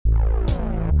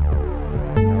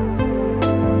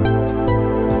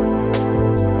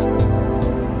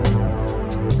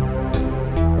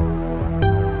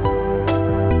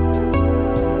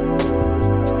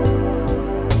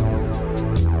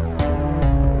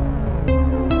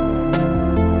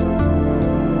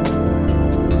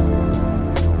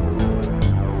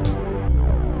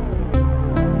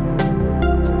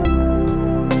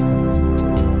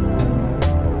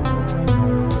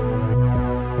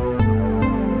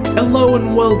Hello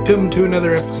and welcome to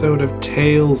another episode of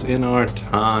Tales in Our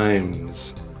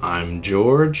Times. I'm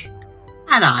George.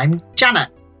 And I'm Janet.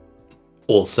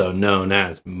 Also known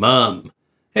as Mum.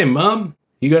 Hey Mum,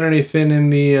 you got anything in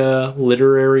the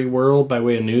literary world by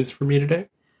way of news for me today?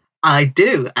 I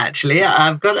do, actually.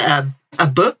 I've got a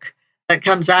book that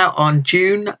comes out on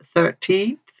June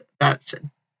 13th. That's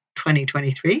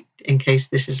 2023, in case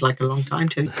this is like a long time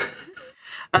to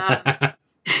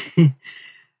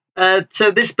so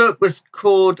this book was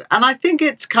called, and I think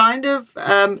it's kind of,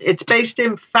 it's based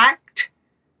in fact,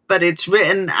 but it's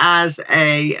written as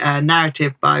a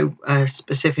narrative by a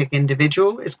specific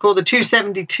individual. It's called The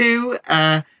 272,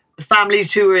 The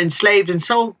Families Who Were Enslaved and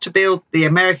Sold to Build the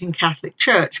American Catholic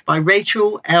Church by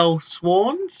Rachel L.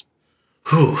 Swarns.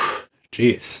 Whew,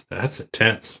 jeez, that's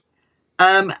intense.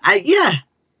 Yeah.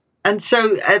 And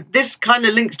so this kind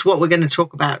of links to what we're going to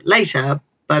talk about later,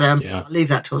 but I'll leave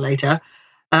that till later.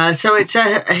 So it's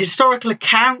a historical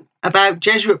account about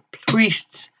Jesuit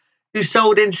priests who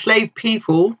sold enslaved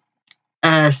people,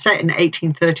 set in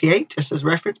 1838, just as a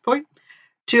reference point,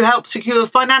 to help secure the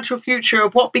financial future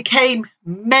of what became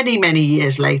many, many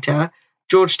years later,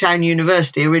 Georgetown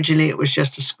University. Originally, it was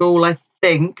just a school, I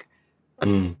think.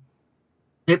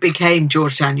 It became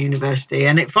Georgetown University,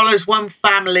 and it follows one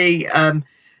family,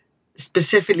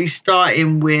 specifically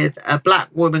starting with a black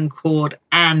woman called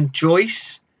Anne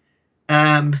Joyce,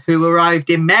 who arrived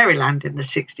in Maryland in the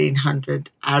 1600s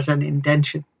as an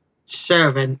indentured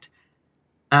servant.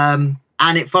 And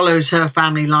it follows her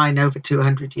family line over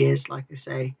 200 years, like I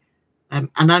say. And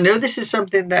I know this is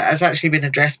something that has actually been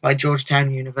addressed by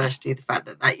Georgetown University, the fact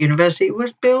that that university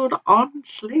was built on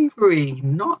slavery,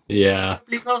 not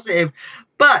really positive.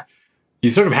 But you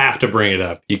sort of have to bring it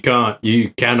up. You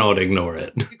cannot ignore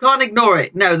it. You can't ignore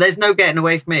it. No, there's no getting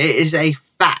away from it. It is a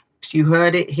fact. You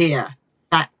heard it here.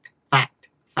 Fact.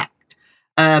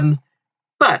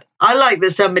 But I like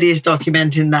that somebody is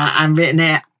documenting that and written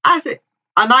it as it.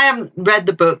 And I haven't read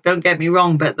the book, don't get me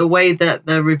wrong, but the way that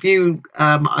the review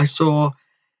I saw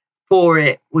for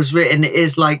it was written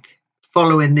is like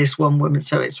following this one woman.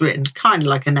 So it's written kind of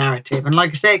like a narrative. And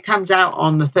like I say, it comes out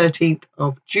on the 13th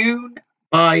of June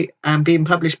by being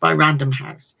published by Random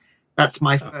House. That's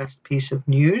my first piece of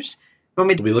news. We'll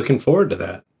be looking forward to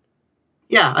that.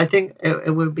 Yeah, I think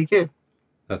it will be good.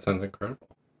 That sounds incredible.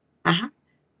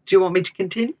 Do you want me to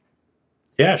continue?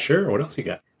 Yeah, sure. What else you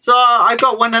got? So I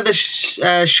got one other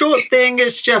short thing.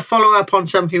 It's just a follow-up on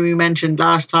something we mentioned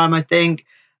last time, I think,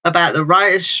 about the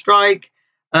writers' strike.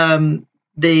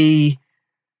 The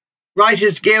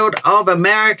Writers Guild of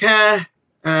America.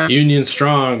 Union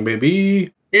strong,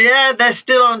 baby. Yeah, they're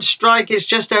still on strike. It's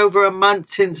just over a month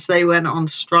since they went on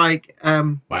strike.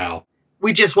 Wow.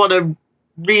 We just want to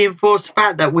reinforce the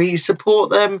fact that we support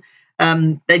them.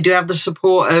 They do have the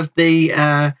support of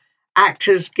the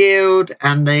Actors Guild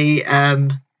and the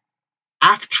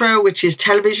AFTRA, which is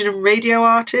Television and Radio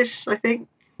Artists, I think.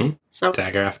 So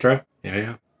SAG-AFTRA.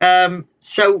 Yeah.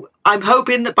 So I'm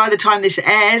hoping that by the time this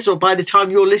airs or by the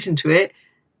time you'll listen to it,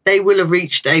 they will have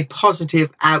reached a positive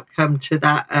outcome to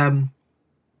that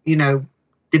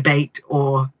debate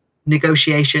or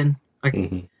negotiation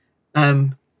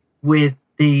with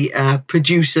the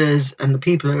producers and the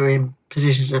people who are in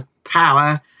positions of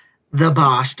power, the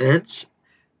bastards.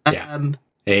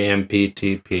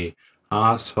 AMPTP.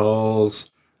 Assholes,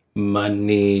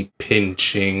 money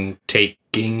pinching,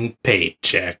 taking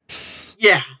paychecks.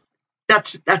 Yeah,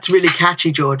 that's really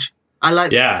catchy, George. I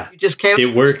like that. You just came.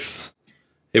 It works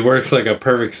like a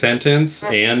perfect sentence,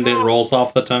 and it rolls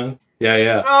off the tongue.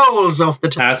 Yeah. Rolls off the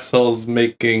tongue. Assholes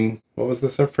making, what was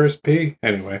this, our first P?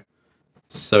 Anyway,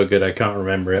 so good I can't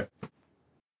remember it.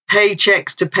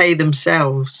 Paychecks to pay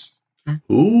themselves.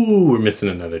 Ooh, we're missing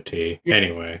another T. Yeah.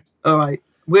 Anyway. All right.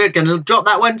 We're going to drop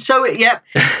that one. So,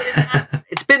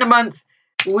 it's been a month.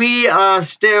 We are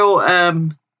still,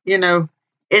 in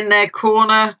their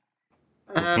corner.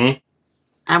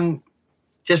 And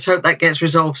just hope that gets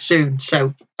resolved soon.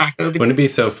 So, back over. Wouldn't it be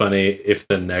so funny if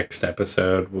the next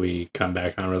episode we come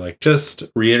back on, we're like, just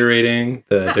reiterating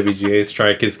the WGA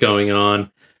strike is going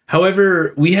on.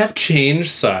 However, we have changed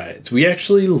sides. We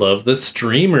actually love the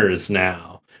streamers now.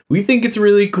 We think it's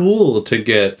really cool to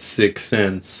get 6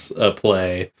 cents a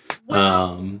play.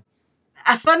 No,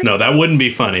 that wouldn't be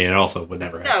funny, and also would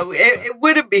never happen. No, it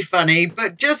wouldn't be funny,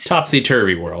 but just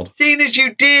topsy-turvy world. Seeing as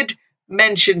you did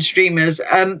mention streamers,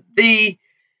 the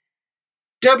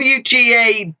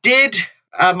WGA did,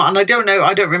 and I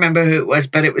don't remember who it was,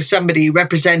 but it was somebody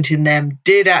representing them,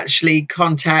 did actually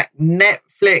contact Netflix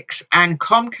and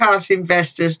Comcast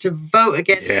investors to vote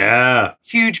against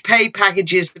huge pay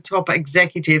packages for top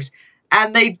executives.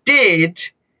 And they did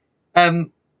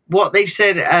what they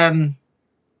said.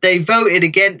 They voted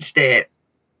against it,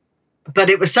 but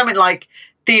it was something like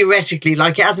theoretically,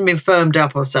 like it hasn't been firmed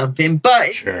up or something. But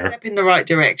it's a step in the right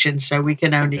direction, so we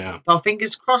can only keep our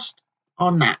fingers crossed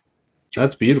on that.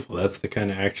 That's beautiful. That's the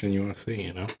kind of action you want to see,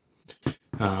 you know.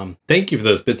 Thank you for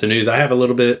those bits of news. I have a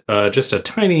little bit, just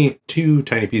two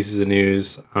tiny pieces of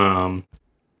news. I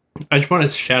just want to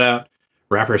shout out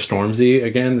rapper Stormzy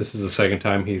again. This is the second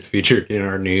time he's featured in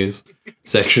our news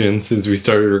section since we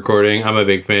started recording. I'm a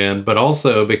big fan, but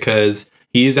also because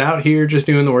he's out here just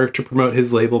doing the work to promote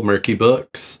his label, Murky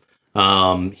Books.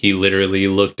 He literally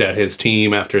looked at his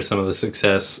team after some of the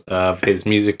success of his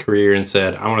music career and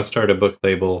said, I want to start a book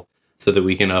label so that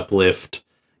we can uplift,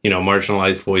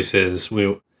 marginalized voices.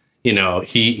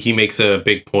 He makes a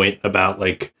big point about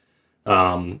like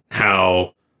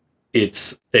how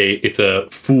it's a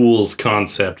fool's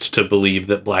concept to believe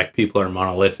that Black people are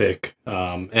monolithic.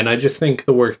 And I just think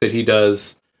the work that he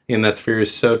does in that sphere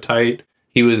is so tight.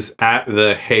 He was at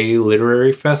the Hay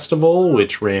Literary Festival,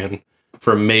 which ran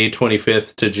from May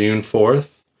 25th to June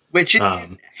 4th. Which is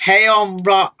Hay on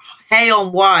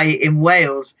Wye in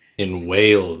Wales. In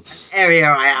Wales. An area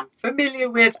I am familiar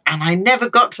with, and I never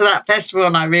got to that festival,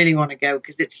 and I really want to go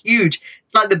because it's huge.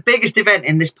 It's like the biggest event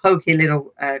in this pokey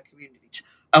little community.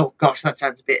 Oh gosh, that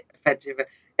sounds a bit offensive.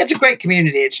 It's a great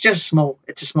community. It's just small.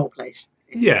 It's a small place.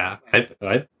 Yeah,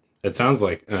 it sounds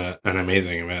like an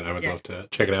amazing event. I would love to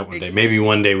check it out one day. Maybe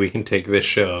one day we can take this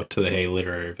show to the Hay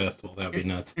Literary Festival. That would be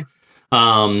nuts.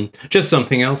 Just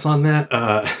something else on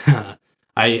that.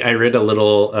 I read a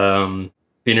little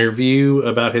interview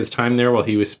about his time there while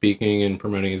he was speaking and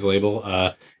promoting his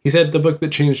label. He said the book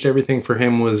that changed everything for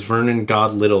him was Vernon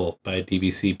God Little by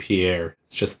DBC Pierre.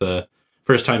 It's just the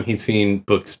first time he'd seen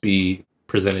books be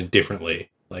presented differently,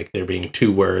 like there being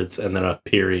two words and then a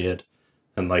period,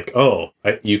 and like,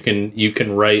 you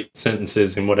can write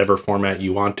sentences in whatever format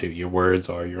you want to. Your words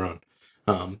are your own.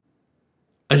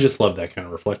 I just love that kind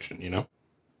of reflection,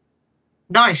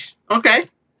 Nice. Okay.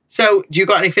 So, do you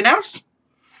got anything else?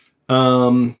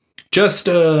 Just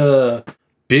a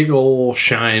big old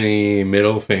shiny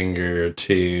middle finger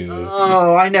to...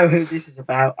 Oh, I know who this is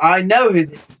about. I don't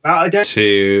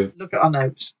look at our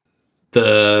notes.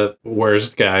 The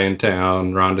worst guy in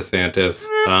town, Ron DeSantis.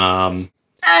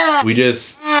 We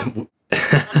just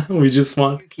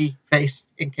want... Spooky face,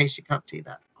 in case you can't see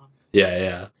that.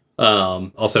 Yeah.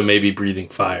 Also, maybe breathing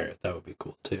fire. That would be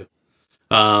cool, too.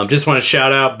 Just want to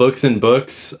shout out Books and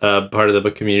Books, part of the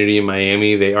book community in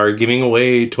Miami. They are giving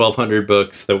away 1,200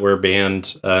 books that were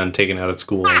banned and taken out of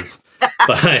schools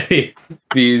by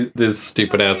this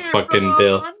stupid-ass fucking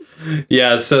bill.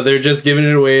 Yeah, so they're just giving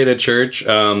it away at a church,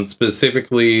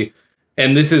 specifically,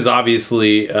 and this is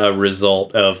obviously a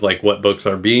result of like what books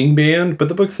are being banned, but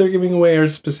the books they're giving away are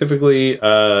specifically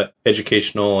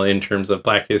educational in terms of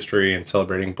Black history and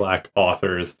celebrating Black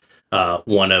authors,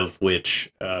 one of which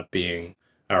being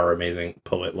our amazing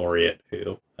poet laureate,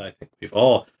 who I think we've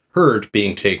all heard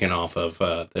being taken off of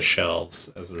the shelves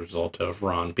as a result of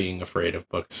Ron being afraid of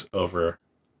books over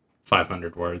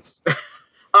 500 words.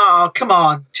 Oh, come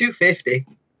on. 250.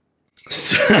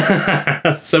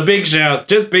 So big shouts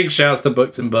to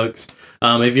Books and Books.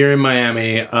 If you're in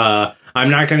Miami, I'm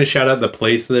not going to shout out the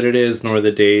place that it is nor the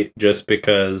date just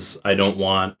because I don't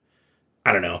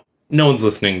know. No one's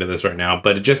listening to this right now,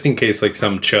 but just in case like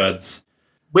some chuds.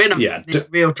 We're not in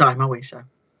real time, are we? So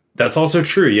that's also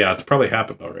true. Yeah, it's probably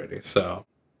happened already. So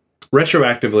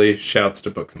retroactively, shouts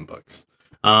to Books and Books.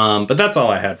 But that's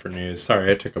all I had for news. Sorry,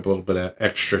 I took up a little bit of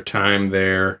extra time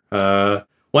there. Do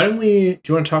you want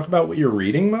to talk about what you're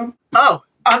reading, Mom? Oh,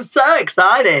 I'm so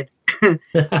excited. So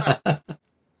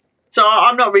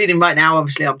I'm not reading right now,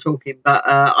 obviously I'm talking, but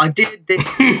I did this.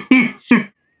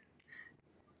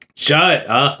 Shut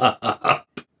up.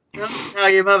 Don't tell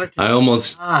your mother to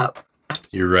up.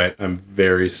 You're right. I'm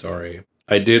very sorry.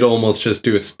 I did almost just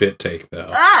do a spit take,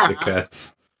 though.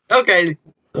 Because... Okay.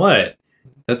 What?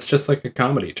 That's just like a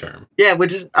comedy term. Yeah,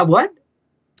 which is a what?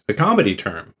 A comedy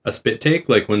term. A spit take,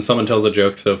 like when someone tells a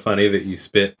joke so funny that you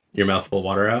spit your mouthful of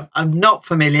water out. I'm not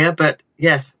familiar, but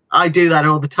yes, I do that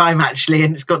all the time, actually,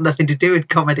 and it's got nothing to do with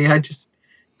comedy. I just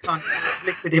can't get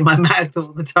liquid in my mouth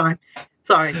all the time.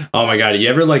 Sorry. Oh my God. You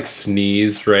ever like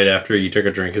sneezed right after you took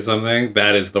a drink of something?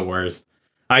 That is the worst.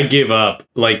 I give up.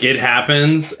 Like it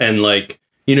happens and like,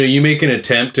 you make an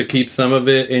attempt to keep some of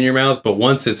it in your mouth, but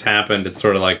once it's happened, it's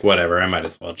sort of like, whatever, I might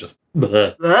as well just...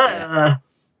 Well,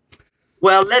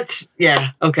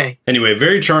 okay. Anyway,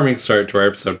 very charming start to our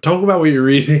episode. Talk about what you're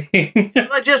reading.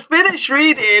 I just finished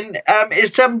reading.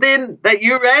 It's something that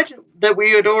you read that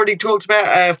we had already talked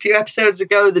about a few episodes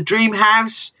ago, The Dream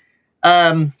House.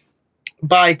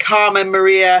 by Carmen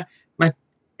Maria.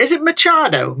 Is it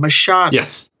Machado? Machado.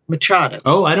 Yes. Machado.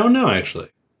 Oh, I don't know actually,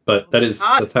 but that's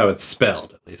how it's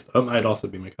spelled at least. It might also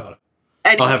be Mikado.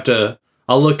 Anyway.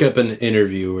 I'll look up an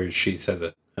interview where she says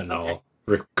it, and I'll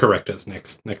correct us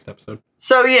next episode.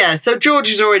 So George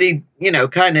has already,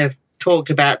 kind of talked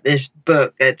about this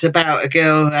book. It's about a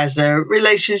girl who has a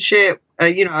relationship,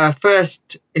 her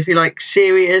first, if you like,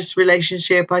 serious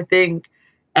relationship, I think.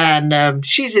 And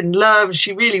she's in love.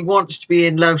 She really wants to be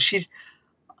in love. So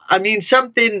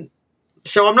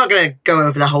I'm not going to go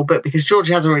over the whole book because George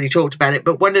has already talked about it.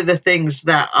 But one of the things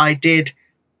that I did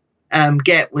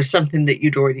get was something that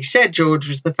you'd already said, George,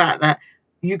 was the fact that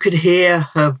you could hear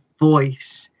her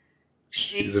voice.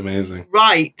 She's amazing.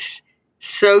 Writes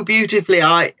so beautifully.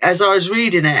 As I was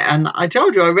reading it, and I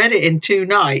told you I read it in 2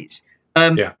 nights.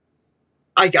 I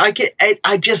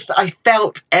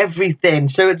felt everything.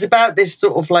 So it's about this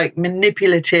sort of like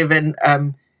manipulative and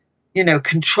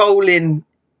controlling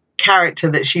character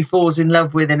that she falls in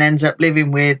love with and ends up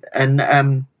living with, and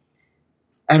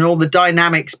all the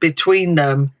dynamics between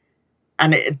them.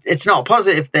 And it's not a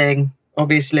positive thing,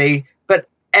 obviously, but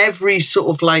every sort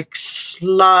of like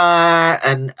slur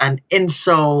and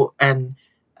insult and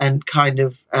kind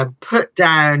of put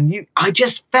down, I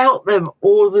just felt them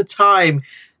all the time.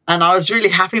 And I was really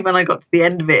happy when I got to the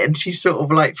end of it and she sort of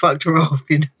like fucked her off,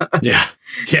 Yeah.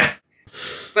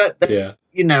 But,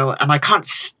 and I can't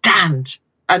stand.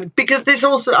 And because this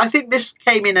also, I think this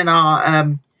came in our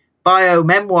bio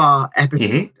memoir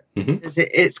episode. Mm-hmm.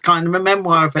 It's kind of a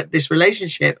memoir of this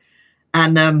relationship.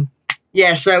 And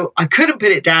so I couldn't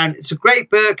put it down. It's a great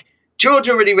book. George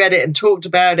already read it and talked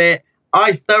about it.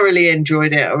 I thoroughly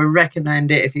enjoyed it. I would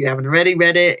recommend it if you haven't already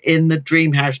read it. In the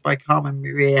Dream House by Carmen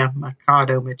Maria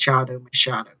Machado.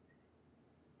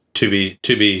 To be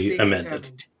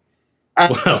amended.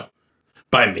 Well,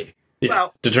 by me. Yeah,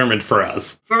 well, determined for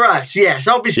us. For us, yes.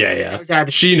 Obviously, yeah.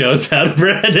 She knows how to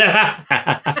read.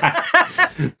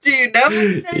 Do you know?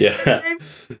 Yeah.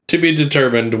 To be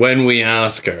determined when we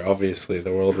ask her. Obviously,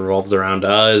 the world revolves around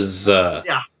us. Two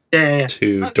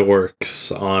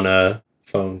dorks on a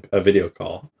video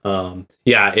call.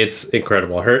 It's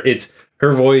incredible. Her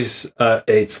voice.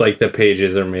 It's like the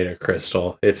pages are made of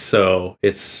crystal.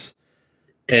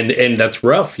 And that's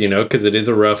rough, because it is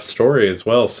a rough story as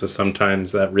well. So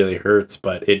sometimes that really hurts,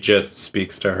 but it just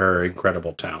speaks to her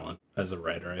incredible talent as a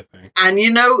writer, I think. And,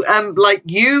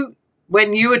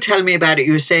 when you were telling me about it,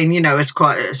 you were saying, it's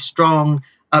quite a strong,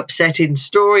 upsetting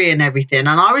story and everything.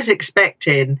 And I was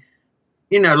expecting,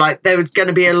 there was going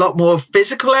to be a lot more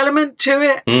physical element to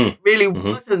it. It really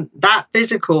wasn't that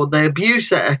physical. The abuse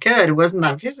that occurred, it wasn't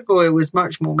that physical. It was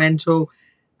much more mental.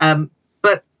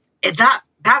 But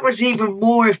that was even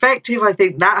more effective. I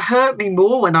think that hurt me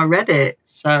more when I read it.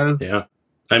 So yeah,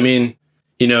 I mean,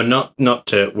 not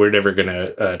to. We're never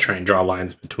gonna try and draw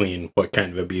lines between what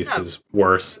kind of abuse is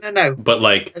worse. No. But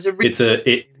like, she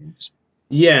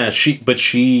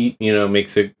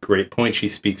makes a great point. She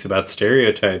speaks about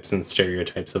stereotypes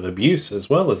of abuse as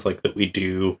well as like that we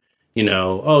do. You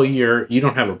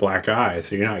don't have a black eye,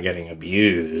 so you're not getting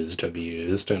abused,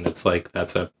 and it's like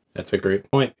that's a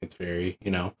great point. It's very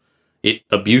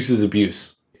abuse is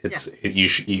abuse.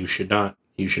 You should not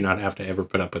have to ever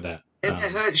put up with that. If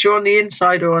it hurts you on the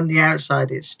inside or on the outside,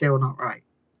 it's still not right.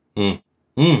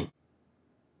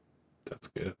 That's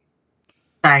good.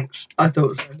 Thanks. I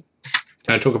thought so.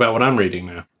 Can I talk about what I'm reading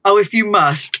now? Oh, if you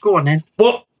must. Go on then.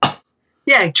 Well,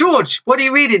 yeah, George, what are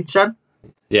you reading, son?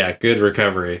 Yeah, good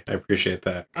recovery. I appreciate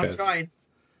that. I'm trying.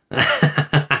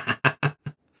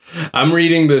 I'm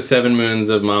reading The 7 Moons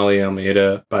of Mali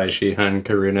Almeida by Shihan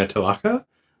Karuna Talaka.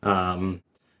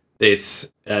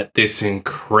 It's this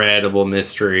incredible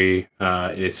mystery.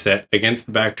 It is set against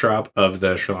the backdrop of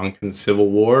the Sri Lankan Civil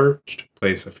War, which took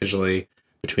place officially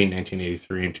between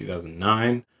 1983 and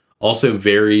 2009. Also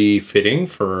very fitting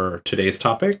for today's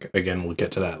topic. Again, we'll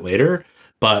get to that later.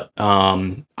 But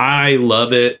I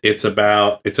love it. It's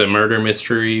a murder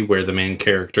mystery where the main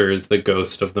character is the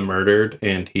ghost of the murdered,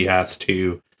 and he has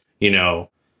to,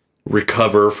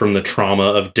 recover from the trauma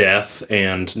of death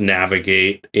and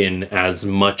navigate in as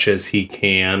much as he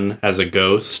can as a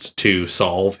ghost to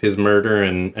solve his murder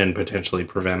and potentially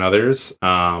prevent others.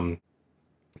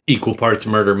 Equal parts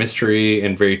murder mystery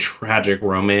and very tragic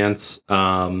romance.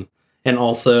 And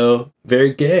also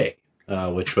very gay.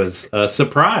 Which was a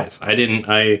surprise.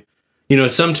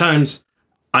 Sometimes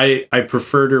I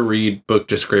prefer to read book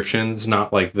descriptions,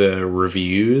 not like the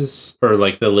reviews or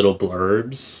like the little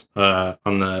blurbs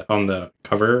on the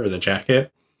cover or the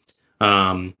jacket.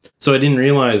 So I didn't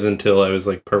realize until I was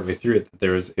like partway through it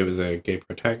that it was a gay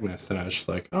protagonist, and I was just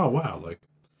like, oh wow, like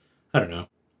I don't know.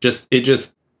 it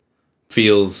just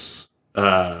feels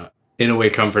in a way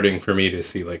comforting for me to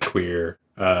see like queer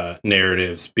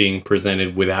narratives being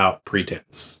presented without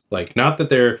pretense. Like, not that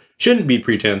there shouldn't be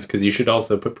pretense, because you should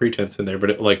also put pretense in there,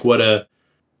 but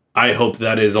I hope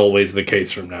that is always the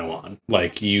case from now on.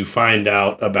 Like, you find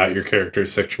out about your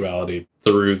character's sexuality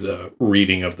through the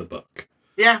reading of the book.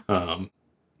 Yeah.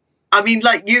 I mean,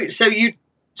 like you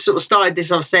sort of started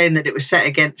this off saying that it was set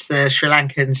against the Sri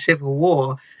Lankan Civil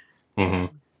War.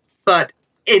 Mm-hmm. But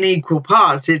in equal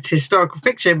parts, it's historical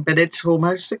fiction, but it's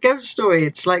almost a ghost story.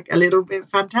 It's like a little bit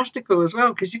fantastical as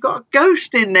well, because you've got a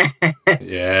ghost in there.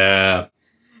 Yeah.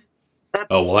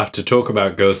 Oh, we'll have to talk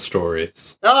about ghost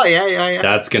stories. Oh, yeah.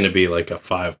 That's going to be like a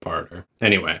 5-parter.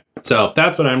 Anyway, so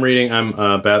that's what I'm reading. I'm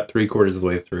about 3/4 of the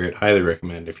way through it. Highly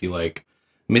recommend if you like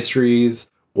mysteries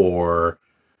or,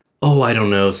 I don't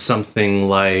know, something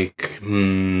like,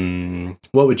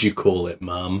 what would you call it,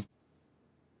 Mom?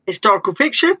 Historical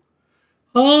fiction?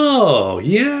 Oh,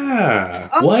 yeah.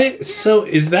 Oh, What? yeah. So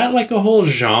is that like a whole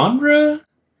genre?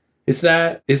 Is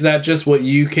that just what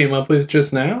you came up with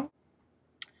just now?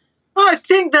 I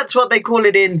think that's what they call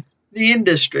it in the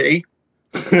industry.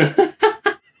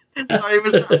 Sorry,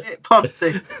 was that a bit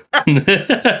poncy?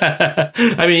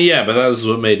 I mean, yeah, but that was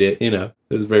what made it, it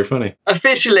was very funny.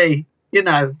 Officially,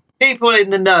 people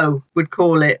in the know would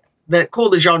call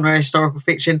the genre historical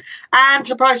fiction. And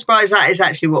surprise, that is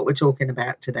actually what we're talking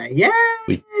about today. Yeah.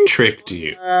 We tricked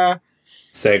you.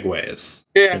 Segues.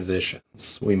 Yeah.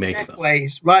 Transitions. We make left them.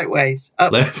 Ways, right ways.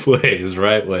 Up. Left ways,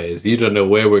 right ways. You don't know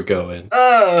where we're going.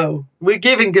 Oh, we're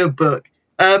giving good book.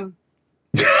 That's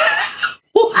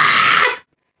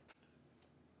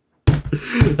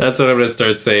what I'm going to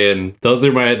start saying.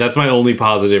 That's my only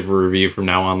positive review from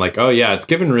now on. Like, oh yeah, it's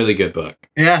given really good book.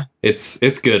 Yeah. It's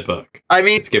good book. I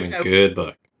mean, it's giving good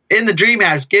book. In the Dream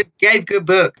House gave good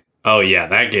book. Oh yeah,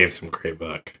 that gave some great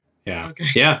book. Yeah. Okay.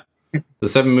 Yeah. The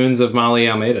 7 Moons of Mali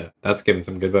Almeida. That's giving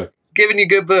some good book. It's giving you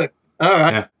good book. All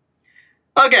right. Yeah.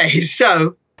 Okay,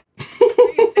 so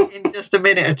in just a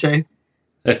minute or two.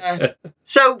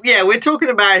 So yeah, we're talking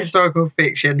about historical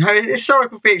fiction,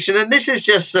 and this is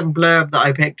just some blurb that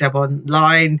I picked up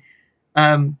online.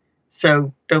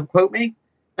 So don't quote me.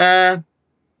 But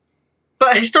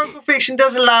historical fiction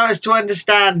does allow us to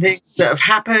understand things that have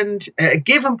happened at a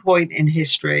given point in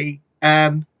history.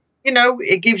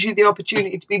 It gives you the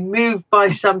opportunity to be moved by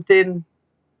something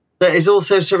that is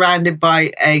also surrounded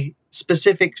by a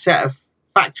specific set of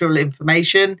factual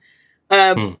information.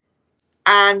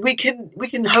 And we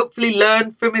can hopefully learn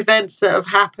from events that have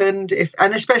happened,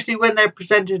 and especially when they're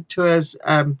presented to us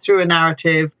through a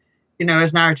narrative.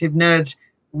 As narrative nerds,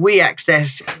 we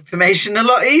access information a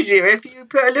lot easier if you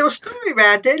put a little story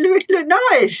around it. It look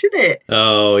nice, isn't it?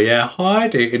 Oh yeah,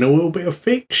 hide it in a little bit of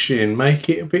fiction, make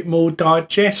it a bit more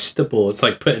digestible. It's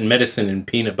like putting medicine in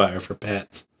peanut butter for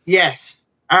pets. Yes,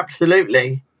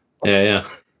 absolutely. Yeah.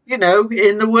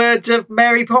 In the words of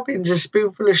Mary Poppins, a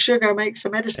spoonful of sugar makes a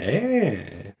medicine.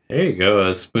 Hey, there you go.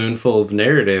 A spoonful of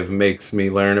narrative makes me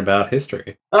learn about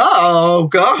history. Oh,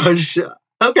 gosh.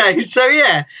 Okay, so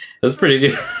yeah. That's pretty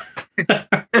good.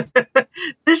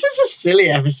 This is a silly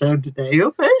episode today,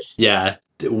 your face. Yeah,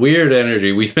 weird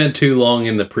energy. We spent too long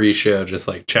in the pre-show just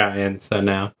like chatting, so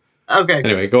now. Okay.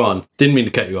 Anyway, go on. Didn't mean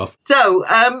to cut you off. So,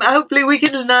 hopefully we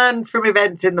can learn from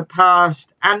events in the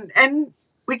past and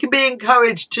we can be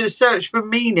encouraged to search for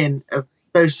meaning of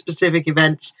those specific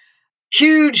events.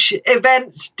 Huge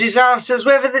events, disasters,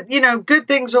 whether good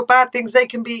things or bad things, they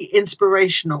can be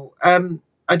inspirational.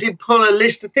 I did pull a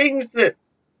list of things that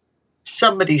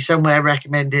somebody somewhere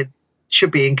recommended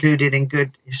should be included in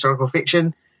good historical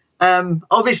fiction.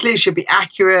 Obviously, it should be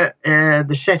accurate.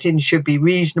 The setting should be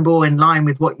reasonable, in line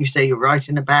with what you say you're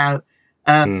writing about.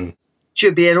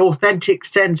 Should be an authentic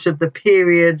sense of the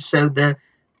period, so the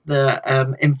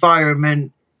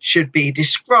environment should be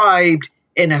described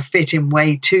in a fitting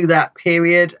way to that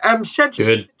period.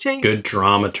 Sensitivity. Good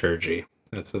dramaturgy.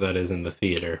 That's what that is in the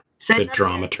theater. Good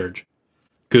dramaturgy.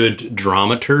 Good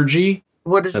dramaturgy.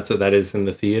 What is? That's what that is in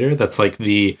the theater. That's like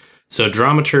so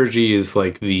dramaturgy is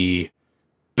like the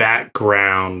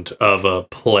background of a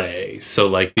play. So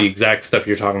like the exact stuff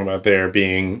you're talking about there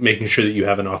being making sure that you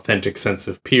have an authentic sense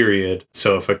of period.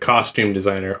 So if a costume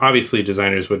designer, obviously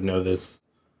designers would know this.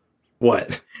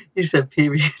 What? You said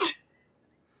period.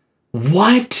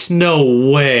 What? No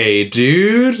way,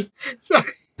 dude.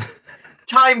 Sorry.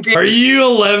 Time period. Are you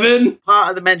 11? Part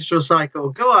of the menstrual cycle.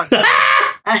 Go on.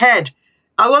 Ahead.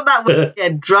 I want that word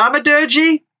again.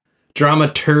 Dramaturgy?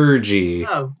 Dramaturgy.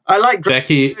 Oh, I like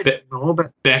Becky more,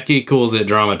 but Becky calls it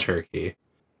dramaturgy.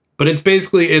 But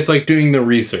it's like doing the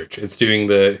research. It's doing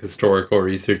the historical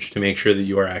research to make sure that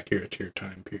you are accurate to your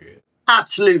time period.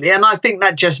 Absolutely. And I think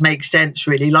that just makes sense,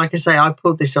 really. Like I say, I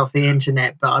pulled this off the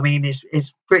internet, but I mean,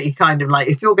 it's pretty kind of like,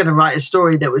 if you're going to write a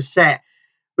story that was set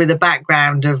with a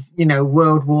background of,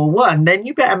 World War One, then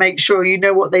you better make sure you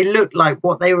know what they looked like,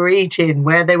 what they were eating,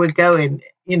 where they were going,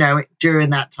 during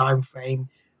that time frame.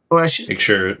 Or I should make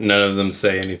sure none of them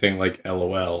say anything like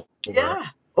LOL.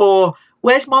 Or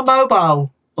where's my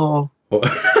mobile? Or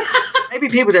maybe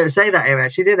people don't say that here,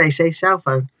 actually, do they? Say cell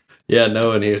phone. Yeah, no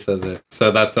one here says it. So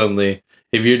that's only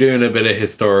if you're doing a bit of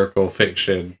historical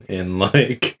fiction in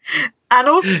like. And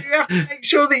also, you have to make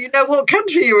sure that you know what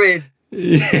country you're in.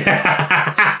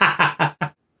 Yeah.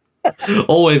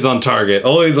 Always on target.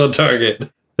 Always on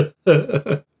target.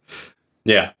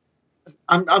 Yeah.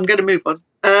 I'm going to move on.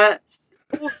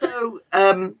 Also,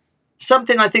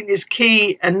 something I think is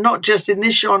key, and not just in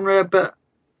this genre, but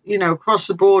across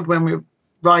the board when we're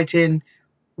writing,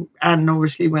 and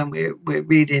obviously when we're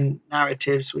reading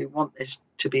narratives, we want this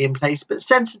to be in place. But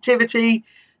sensitivity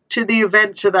to the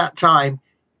events of that time.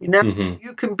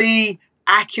 You can be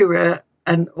accurate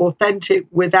and authentic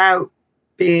without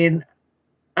being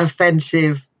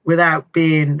offensive, without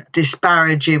being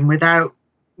disparaging, without,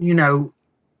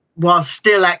 while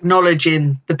still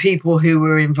acknowledging the people who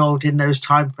were involved in those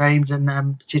timeframes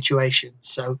and situations.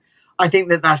 So I think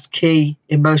that that's key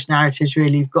in most narratives,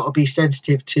 really. You've got to be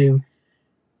sensitive to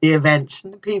the events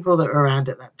and the people that were around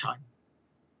at that time.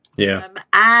 Yeah.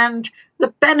 And the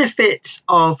benefits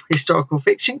of historical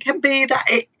fiction can be that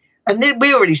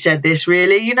we already said this,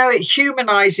 really, it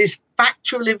humanizes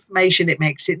factual information. It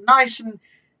makes it nice and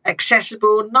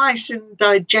accessible, nice and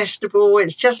digestible.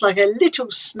 It's just like a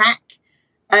little snack.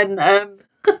 And as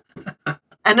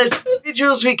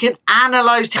individuals, we can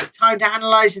take time to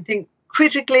analyze and think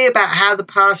critically about how the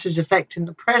past is affecting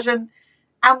the present.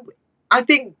 And I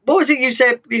think, what was it you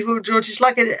said before, George? It's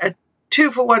like a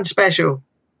 2-for-1 special.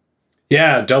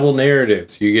 Yeah, double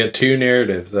narratives. You get two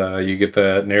narratives. You get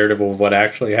the narrative of what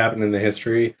actually happened in the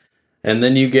history, and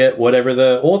then you get whatever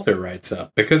the author writes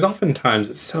up. Because oftentimes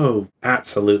it's so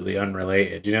absolutely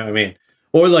unrelated. You know what I mean?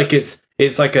 Or like it's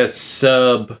like a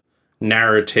sub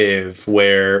narrative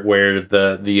where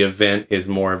the event is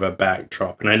more of a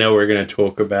backdrop. And I know we're going to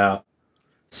talk about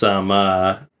some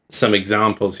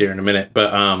examples here in a minute,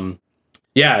 but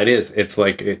yeah, it is. It's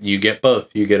like you get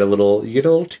both. You get a little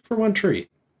 2-for-1 treat.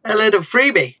 A little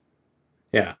freebie.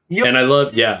 Yeah. And I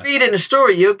love, reading a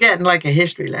story, you're getting like a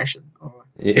history lesson.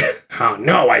 Yeah. Oh,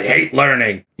 no, I hate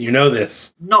learning. You know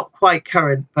this. Not quite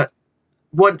current, but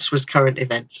once was current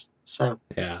events. So,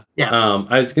 yeah. Yeah.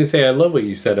 I was going to say, I love what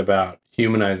you said about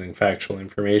humanizing factual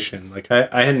information. Like,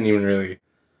 I hadn't even really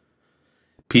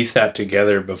pieced that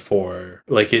together before.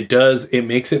 Like, it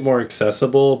makes it more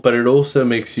accessible, but it also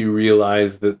makes you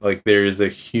realize that, like, there is a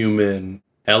human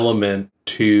element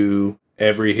to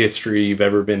every history you've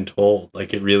ever been told.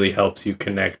 Like, it really helps you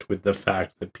connect with the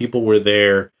fact that people were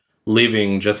there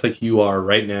living just like you are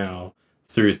right now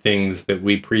through things that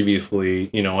we previously,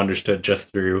 understood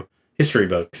just through history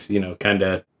books. Kind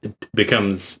of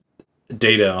becomes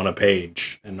data on a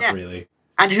page and not really.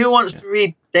 And who wants to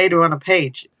read data on a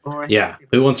page?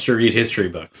 Who wants to read history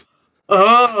books?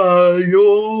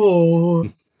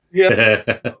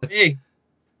 Yeah.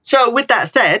 So with that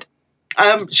said,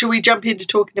 should we jump into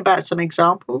talking about some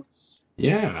examples?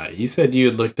 Yeah, you said you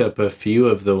had looked up a few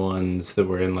of the ones that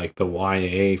were in like the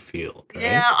YA field, right?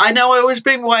 Yeah, I know. I always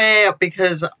bring YA up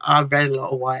because I've read a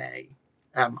lot of YA.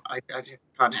 I just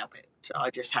can't help it. So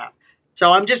I just have.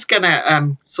 So I'm just going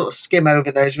to sort of skim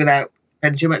over those without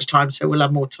spending too much time. So we'll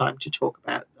have more time to talk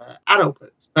about the adult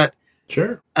books. But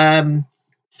sure.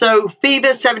 So Fever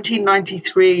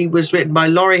 1793 was written by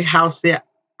Laurie Halser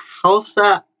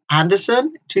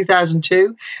Anderson,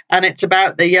 2002, and it's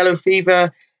about the yellow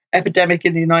fever epidemic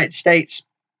in the United States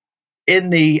in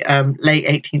the late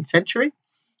 18th century.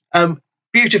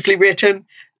 Beautifully written.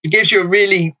 It gives you a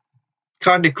really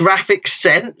kind of graphic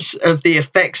sense of the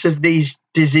effects of these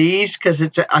disease,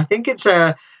 because I think it's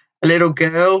a little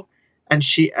girl, and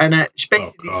she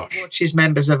basically watches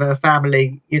members of her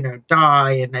family,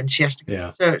 die, and then she has to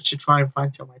go search to try and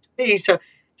find somewhere to be. So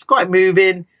it's quite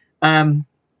moving.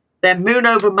 Then Moon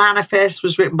Over Manifest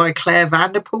was written by Claire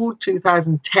Vanderpool,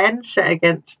 2010, set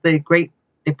against the Great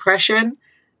Depression.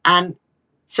 And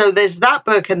so there's that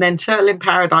book, and then Turtle in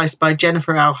Paradise by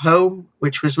Jennifer L. Home,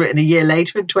 which was written a year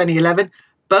later in 2011.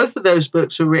 Both of those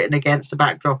books were written against the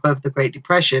backdrop of the Great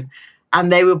Depression.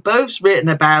 And they were both written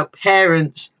about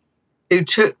parents who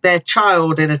took their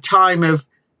child in a time of,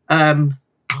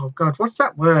 oh God, what's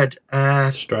that word?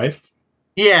 Strife?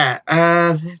 Yeah,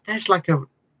 there's like a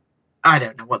I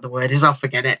don't know what the word is. I'll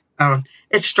forget it.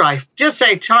 It's strife. Just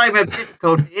say time of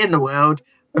difficulty in the world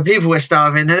where people were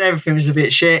starving and everything was a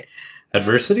bit shit.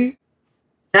 Adversity?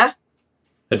 Yeah?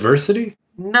 Adversity?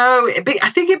 No, I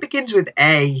think it begins with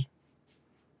A.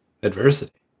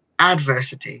 Adversity.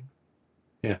 Adversity.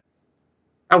 Yeah.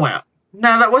 Oh, well.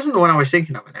 No, that wasn't the one I was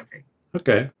thinking of, I don't think.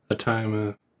 Okay. A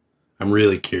time... I'm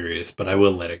really curious, but I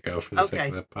will let it go for the sake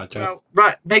of the podcast. Well,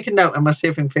 right, make a note and we'll see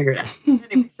if we can figure it out.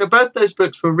 Anyway, so both those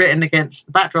books were written against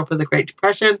the backdrop of the Great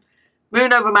Depression.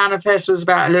 Moon Over Manifest was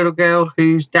about a little girl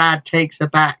whose dad takes her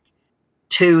back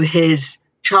to his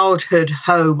childhood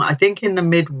home, I think in the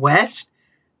Midwest.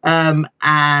 And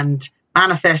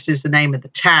Manifest is the name of the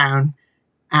town.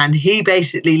 And he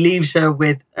basically leaves her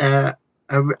with, I'm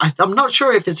not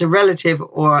sure if it's a relative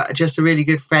or just a really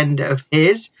good friend of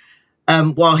his.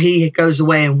 While he goes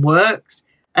away and works.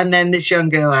 And then this young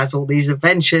girl has all these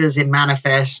adventures in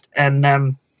Manifest, and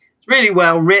it's really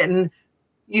well written.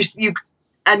 You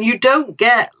don't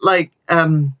get like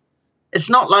it's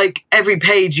not like every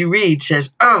page you read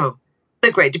says, "Oh,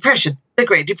 the Great Depression, the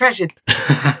Great Depression."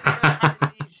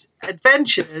 These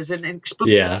adventures and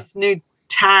exploring this new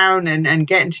town and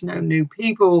getting to know new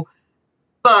people,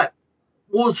 but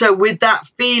also with that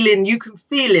feeling, you can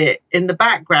feel it in the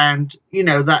background,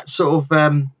 that sort of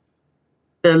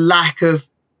the lack of,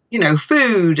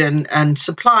 food and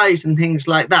supplies and things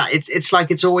like that. It's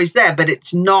like it's always there, but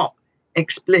it's not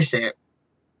explicit.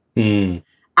 Mm.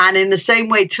 And in the same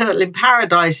way, Turtle in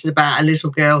Paradise is about a little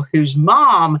girl whose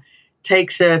mom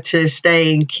takes her to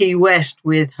stay in Key West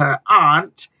with her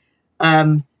aunt.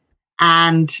 And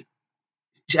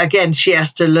again, she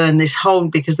has to learn this whole,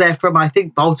 because they're from, I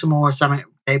think, Baltimore or something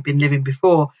they've been living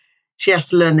before. She has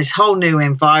to learn this whole new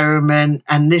environment.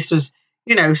 And this was,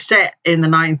 set in the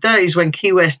 1930s when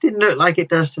Key West didn't look like it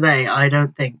does today, I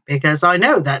don't think, because I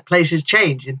know that places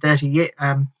change in 30 years.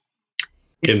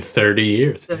 In 30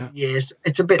 years. 30 years.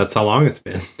 It's a bit. That's how long it's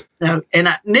been. No, in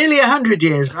nearly 100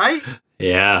 years, right?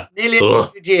 Yeah. Nearly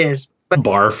 100 years. But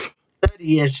barf. 30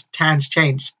 years, towns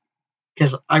changed,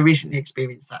 because I recently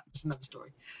experienced that. It's another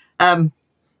story.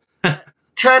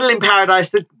 Turtle in Paradise,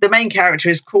 the main character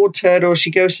is called Turtle. She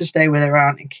goes to stay with her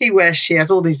aunt in Key West. She has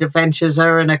all these adventures.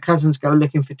 Her and her cousins go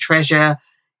looking for treasure.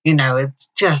 It's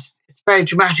very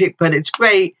dramatic, but it's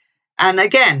great. And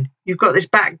again, you've got this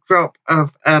backdrop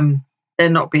of there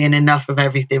not being enough of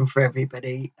everything for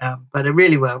everybody, but a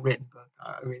really well written book.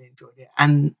 I really enjoyed it.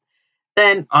 And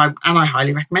then I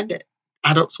highly recommend it,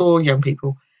 adults or young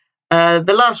people.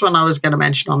 The last one I was going to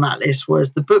mention on that list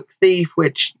was The Book Thief,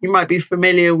 which you might be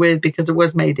familiar with because it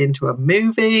was made into a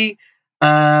movie.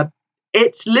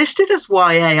 It's listed as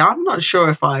YA. I'm not sure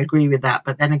if I agree with that,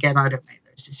 but then again, I don't make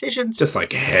those decisions. Just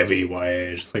like heavy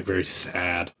YA, just like very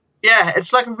sad. Yeah,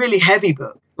 it's like a really heavy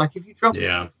book. Like if you drop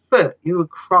your foot, you would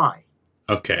cry.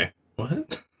 Okay.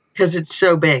 What? Because it's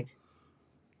so big.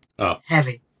 Oh.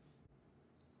 Heavy.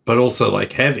 But also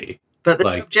like heavy. But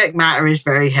the subject matter is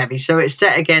very heavy. So it's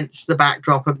set against the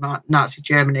backdrop of Nazi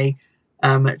Germany.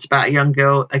 It's about a young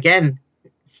girl. Again,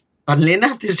 funnily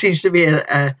enough, there seems to be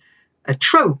a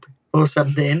trope or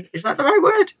something. Is that the right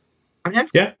word?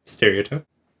 Yeah, stereotype.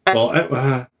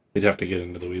 Well, we'd have to get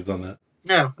into the weeds on that.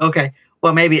 No, okay.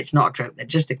 Well, maybe it's not a trope then.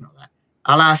 Just ignore that.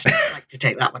 I'll ask Mike to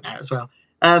take that one out as well.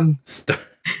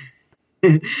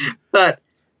 But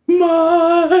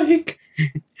Mike!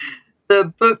 The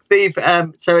Book Thief,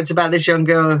 so it's about this young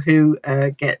girl who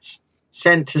gets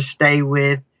sent to stay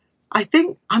with,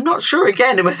 I'm not sure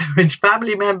again whether it's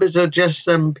family members or just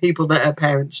some people that her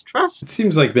parents trust. It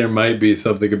seems like there might be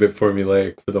something a bit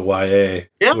formulaic for the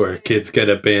YA, where kids get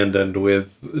abandoned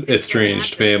with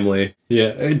estranged family.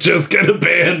 Yeah, just get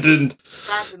abandoned.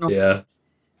 Yeah.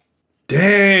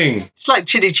 Dang. It's like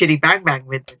Chitty Chitty Bang Bang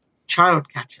with the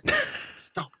child catcher.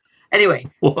 Stop. Anyway.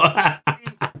 What?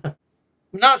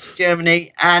 Nazi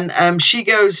Germany, and she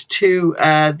goes to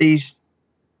these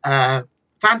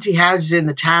fancy houses in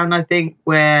the town, I think,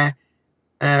 where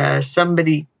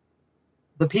the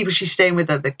people she's staying with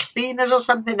are the cleaners or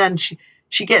something, and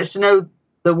she gets to know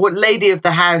the lady of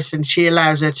the house, and she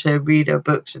allows her to read her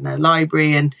books in her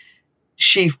library, and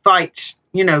she fights,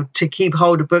 to keep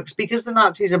hold of books because the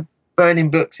Nazis are burning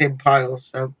books in piles.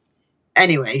 So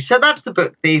anyway, so that's The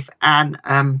Book Thief, and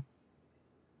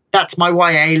that's my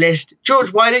YA list.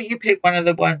 George, why don't you pick one of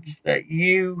the ones that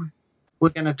you were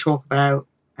going to talk about,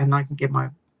 and I can give my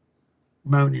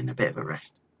moaning a bit of a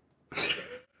rest.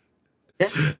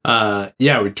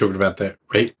 Yeah, we talked about the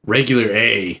regular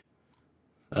A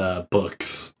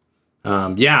books.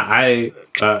 A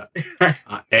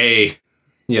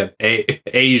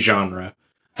genre.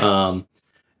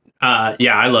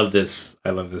 Yeah, I love this. I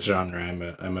love this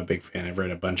genre. I'm a big fan. I've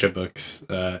read a bunch of books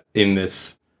in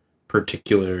this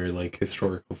particular like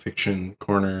historical fiction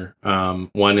corner.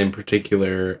 One in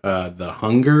particular, The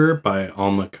Hunger by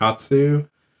Alma Katsu.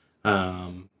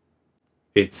 Um,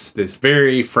 it's this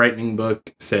very frightening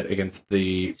book set against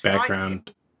the background.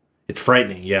 Frightening. It's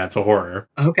frightening. Yeah, it's a horror.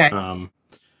 Okay.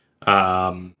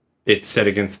 It's set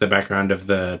against the background of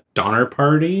the Donner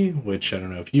Party, which I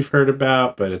don't know if you've heard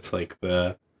about, but it's like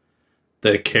the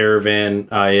caravan.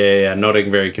 Yeah, nodding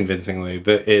very convincingly.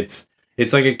 It's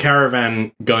like a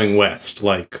caravan going west,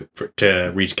 like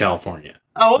to reach California.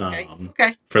 Oh, okay.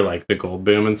 Okay. For like the gold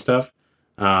boom and stuff,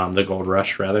 the gold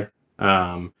rush rather.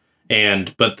 But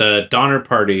the Donner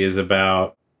Party is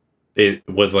about. It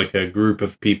was like a group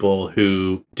of people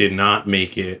who did not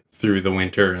make it through the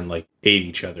winter and like ate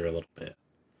each other a little bit.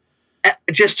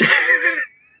 Just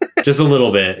a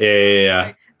little bit.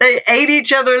 Yeah. They ate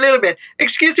each other a little bit.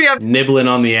 Excuse me. I'm nibbling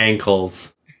on the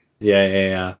ankles.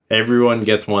 Yeah. Everyone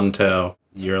gets one toe.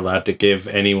 You're allowed to give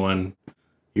anyone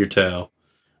your toe.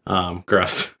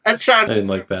 Gross. That sounds. I didn't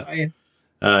like that.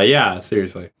 Yeah,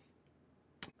 seriously.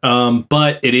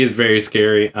 But it is very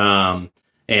scary.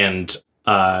 And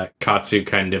Katsu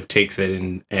kind of takes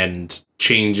it and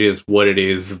changes what it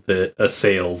is that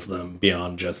assails them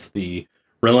beyond just the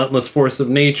relentless force of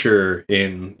nature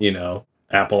in,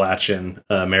 Appalachian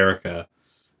America.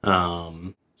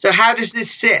 So how does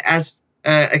this sit as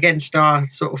against our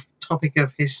sort of topic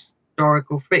of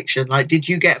historical fiction? Like, did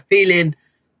you get a feeling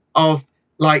of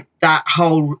like that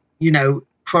whole,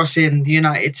 crossing the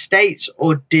United States,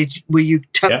 or were you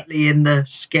totally in the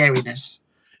scariness?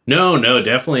 No,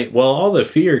 definitely. Well, all the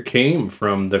fear came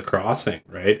from the crossing,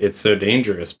 right? It's so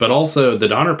dangerous. But also, the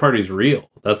Donner Party's real.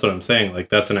 That's what I'm saying. Like,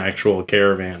 that's an actual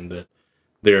caravan that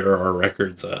there are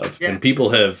records of. Yeah. And people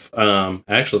have,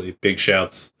 actually, big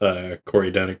shouts,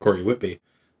 Corey Dunn and Corey Whitby.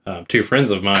 Two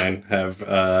friends of mine have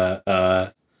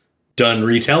done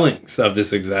retellings of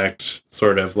this exact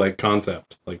sort of, like,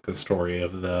 concept. Like, the story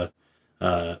of the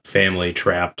family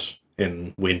trapped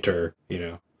in winter,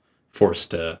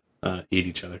 forced to eat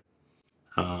each other.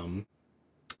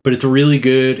 But it's a really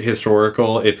good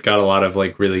historical. It's got a lot of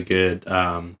like really good,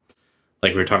 like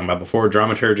we were talking about before,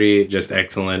 dramaturgy, just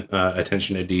excellent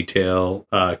attention to detail.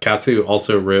 Katsu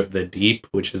also wrote The Deep,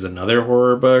 which is another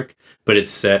horror book, but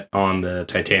it's set on the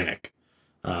Titanic.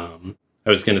 I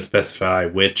was going to specify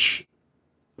which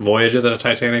voyage of the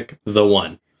Titanic, the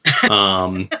one.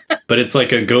 But it's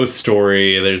like a ghost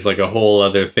story. There's like a whole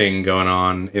other thing going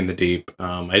on in The Deep.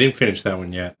 I didn't finish that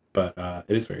one yet, but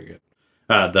it is very good.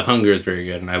 The Hunger is very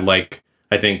good, and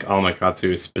I think Alma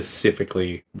Katsu is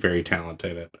specifically very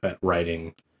talented at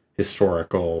writing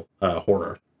historical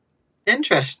horror.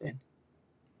 Interesting.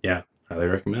 Yeah, highly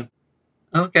recommend.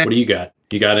 Okay. What do you got?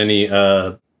 You got any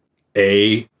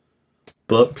A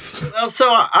books? Well, so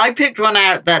I picked one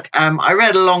out that I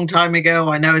read a long time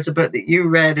ago. I know it's a book that you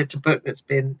read. It's a book that's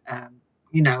been,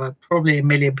 probably a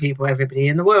million people, everybody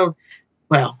in the world.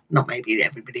 Well, not maybe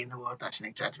everybody in the world. That's an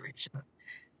exaggeration.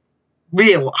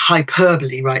 Real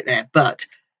hyperbole right there. But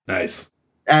nice.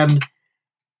 The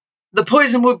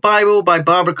Poisonwood Bible by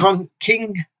Barbara by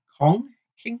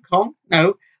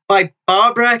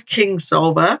Barbara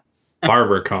Kingsolver.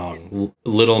 Barbara Kong,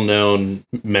 little known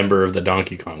member of the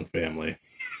Donkey Kong family.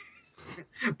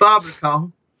 Barbara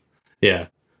Kong. Yeah.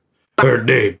 Her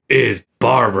name is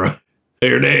Barbara.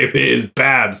 Her name is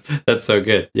Babs. That's so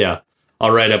good. Yeah.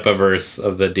 I'll write up a verse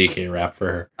of the DK rap for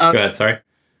her. Okay. Go ahead, sorry.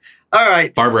 All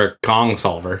right. Barbara Kong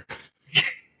Solver.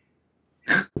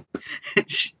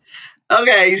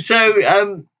 Okay,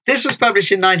 so this was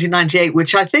published in 1998,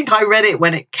 which I think I read it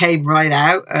when it came right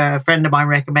out. A friend of mine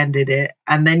recommended it.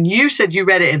 And then you said you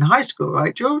read it in high school,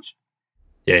 right, George?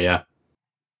 Yeah.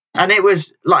 And it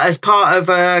was like as part of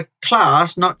a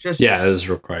class, not just... Yeah, it was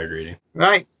required reading.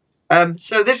 Right.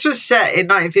 So this was set in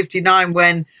 1959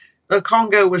 when the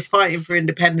Congo was fighting for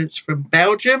independence from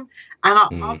Belgium. And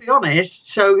I'll be honest,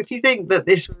 so if you think that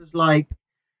this was like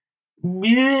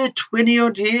 20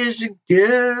 odd years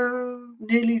ago,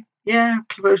 nearly,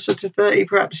 closer to 30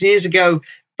 perhaps years ago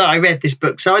that I read this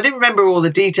book. So I didn't remember all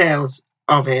the details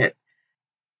of it.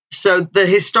 So the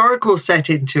historical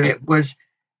setting to it was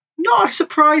not a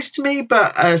surprise to me,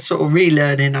 but a sort of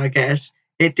relearning, I guess.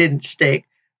 It didn't stick.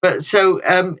 But so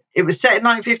it was set in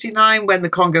 1959 when the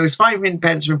Congo was fighting for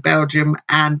independence from Belgium,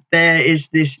 and there is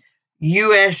this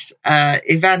U.S.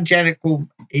 evangelical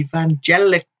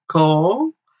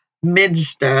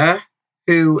minister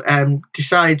who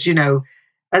decides,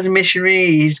 as a missionary,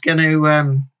 he's going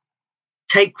to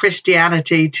take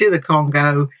Christianity to the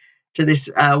Congo, to this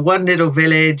one little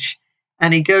village,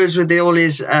 and he goes with all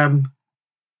his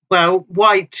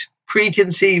white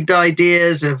preconceived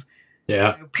ideas of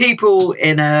people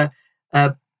in a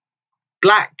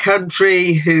black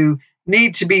country who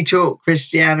need to be taught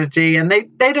Christianity, and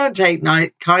they don't take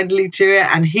kindly to it,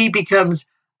 and he becomes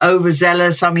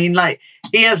overzealous. I mean, like,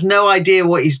 he has no idea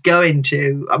what he's going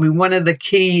to. I mean, one of the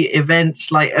key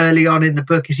events, like early on in the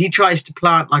book, is he tries to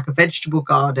plant like a vegetable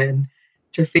garden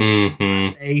to feed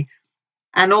family,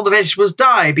 and all the vegetables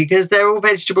die because they're all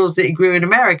vegetables that he grew in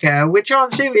America, which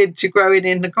aren't suited to growing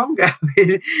in the Congo.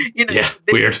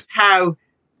 Weird. How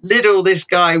little this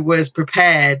guy was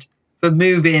prepared for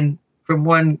moving from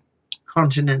one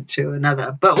continent to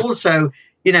another. But also,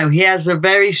 he has a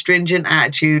very stringent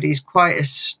attitude. He's quite a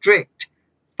strict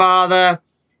father,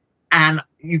 and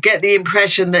you get the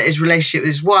impression that his relationship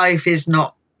with his wife is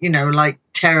not, like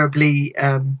terribly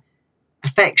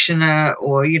affectionate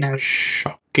or,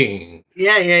 shocking.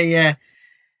 Yeah.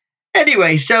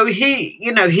 Anyway, so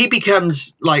he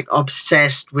becomes like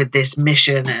obsessed with this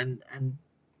mission and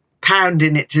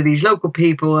pounding it to these local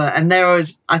people. And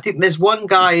I think there's one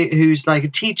guy who's like a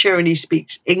teacher and he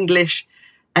speaks English,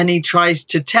 and he tries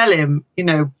to tell him,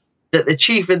 that the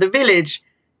chief of the village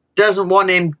doesn't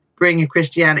want him bringing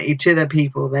Christianity to their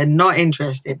people. They're not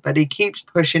interested, but he keeps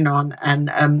pushing on, and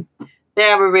they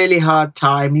have a really hard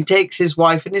time. He takes his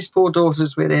wife and his 4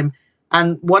 daughters with him,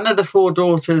 and one of the 4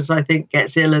 daughters, I think,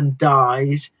 gets ill and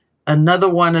dies. Another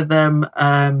one of them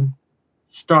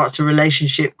starts a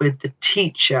relationship with the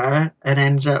teacher and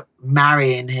ends up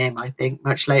marrying him, I think,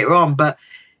 much later on. But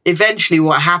eventually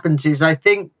what happens is, I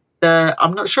think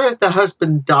I'm not sure if the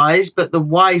husband dies, but the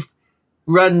wife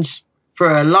runs for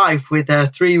her life with her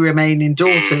 3 remaining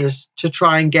daughters to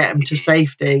try and get them to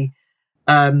safety.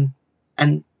 And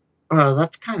well,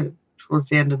 that's kind of towards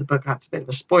the end of the book. That's a bit of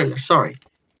a spoiler. Sorry.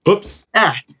 Oops.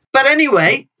 Yeah. But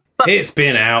anyway. It's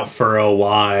been out for a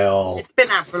while. It's been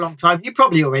out for a long time. You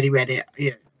probably already read it.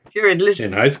 Yeah. If you're in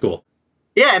high school.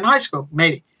 Yeah, in high school,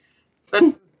 maybe. But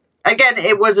again,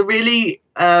 it was a really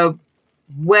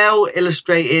well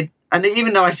illustrated. And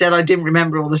even though I said I didn't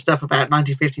remember all the stuff about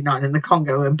 1959 in the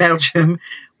Congo and Belgium,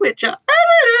 which I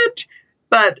didn't,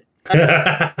 but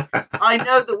I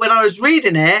know that when I was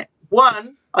reading it,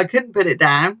 1, I couldn't put it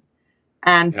down,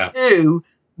 and 2,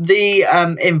 the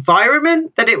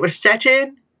environment that it was set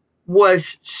in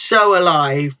was so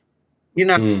alive.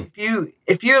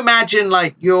 If you imagine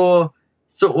like your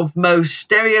sort of most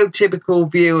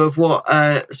stereotypical view of what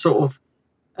a sort of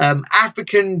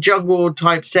African jungle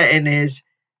type setting is,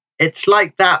 it's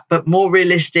like that, but more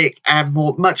realistic and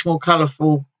much more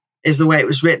colorful is the way it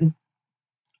was written.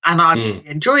 And I really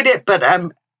enjoyed it, but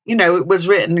it was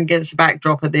written against the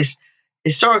backdrop of this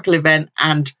historical event.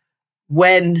 And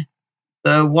when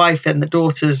the wife and the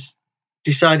daughters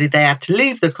decided they had to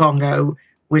leave the Congo,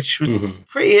 which was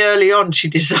pretty early on, she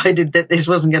decided that this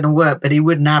wasn't going to work, but he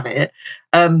wouldn't have it.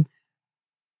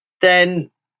 Then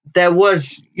there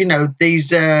was,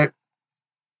 these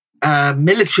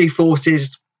military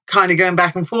forces kind of going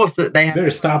back and forth that they had. You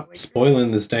better stop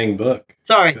spoiling this dang book.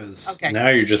 Sorry. Okay. Now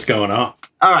you're just going off.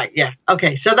 All right. Yeah.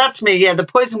 Okay. So that's me. Yeah. The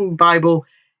Poison Bible.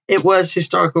 It was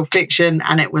historical fiction,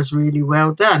 and it was really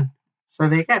well done. So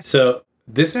there you go. So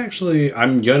this actually,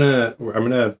 I'm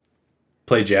gonna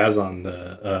play jazz on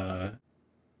the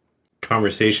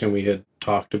conversation we had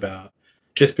talked about,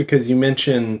 just because you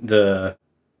mentioned and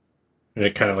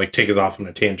it kind of like take us off on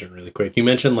a tangent really quick. You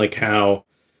mentioned like how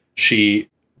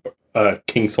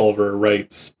Kingsolver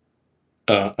writes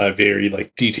a very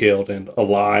like detailed and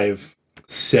alive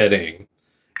setting,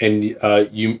 and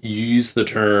you use the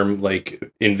term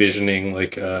like envisioning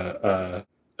like a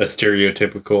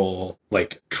stereotypical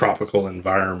like tropical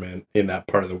environment in that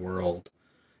part of the world,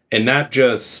 and that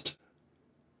just,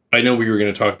 I know we were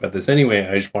going to talk about this anyway.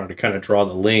 I just wanted to kind of draw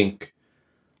the link.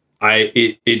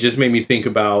 It just made me think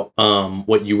about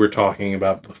what you were talking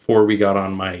about before we got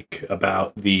on mic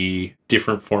about the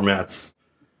different formats,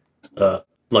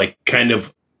 like kind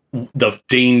of the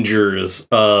dangers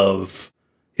of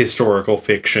historical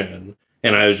fiction.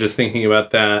 And I was just thinking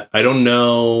about that. I don't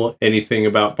know anything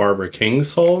about Barbara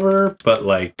Kingsolver, but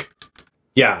like,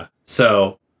 yeah.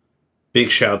 So big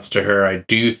shouts to her. I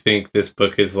do think this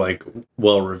book is like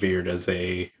well revered as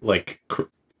a like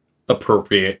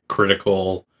appropriate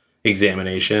critical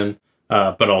examination,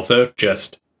 but also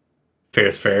just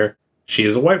fair's fair. She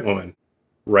is a white woman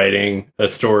writing a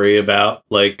story about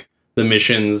like the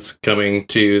missions coming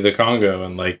to the Congo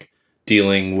and like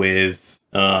dealing with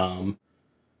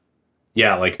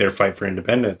like their fight for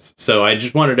independence. So I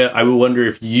just I would wonder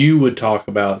if you would talk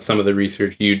about some of the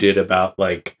research you did about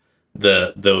like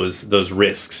those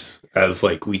risks as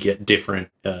like we get different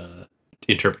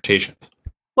interpretations.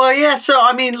 Well, yeah. So,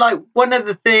 I mean, like one of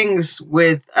the things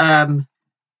with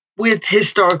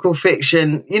historical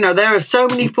fiction, you know, there are so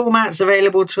many formats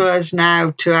available to us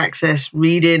now to access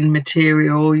reading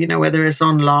material, you know, whether it's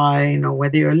online or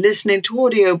whether you're listening to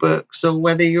audiobooks or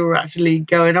whether you're actually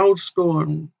going old school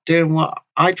and doing what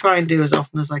I try and do as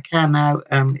often as I can now,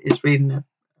 is reading a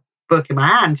book in my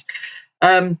hands.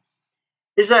 Um,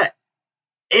 is that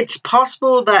it's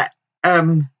possible that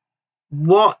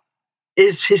what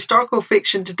is historical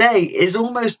fiction today is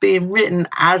almost being written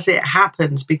as it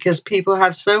happens because people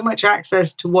have so much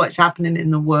access to what's happening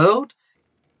in the world.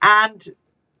 And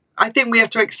I think we have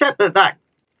to accept that.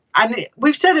 And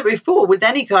we've said it before with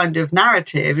any kind of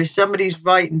narrative, if somebody's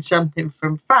writing something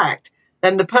from fact,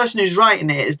 then the person who's writing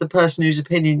it is the person whose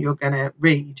opinion you're going to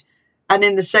read. And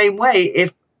in the same way,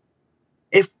 if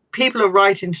people are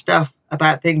writing stuff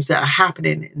about things that are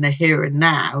happening in the here and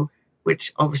now,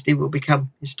 which obviously will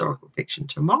become historical fiction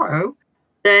tomorrow,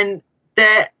 then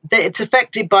it's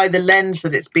affected by the lens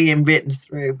that it's being written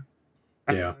through.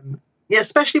 Yeah. Yeah,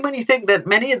 especially when you think that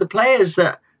many of the players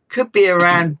that could be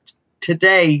around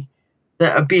today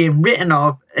that are being written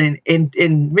of in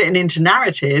written into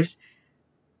narratives,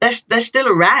 they're still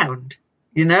around,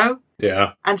 you know?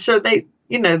 Yeah. And so they,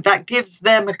 you know, that gives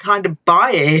them a kind of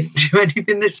buy-in to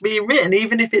anything that's being written,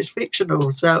 even if it's fictional.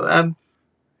 So,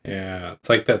 Yeah. It's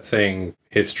like that saying,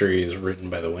 history is written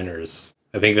by the winners.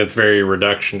 I think that's very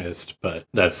reductionist, but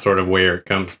that's sort of where it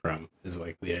comes from, is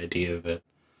like the idea that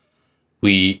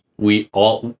we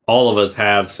all of us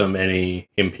have so many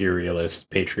imperialist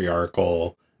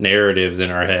patriarchal narratives in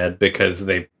our head because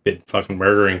they've been fucking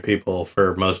murdering people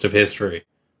for most of history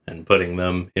and putting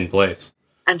them in place.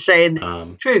 and saying this is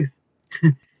the truth.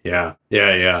 Yeah.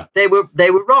 Yeah. They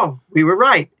were wrong. We were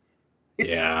right.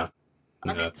 Yeah. I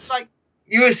mean, That's like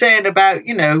you were saying about,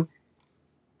 you know,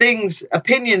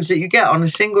 opinions that you get on a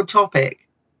single topic.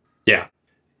 yeah.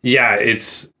 Yeah,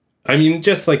 it's I mean,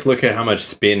 just like look at how much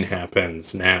spin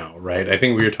happens now, right? I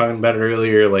think we were talking about it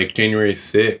earlier, like January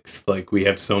 6th, like we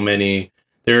have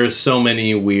there's so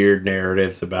many weird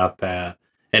narratives about that.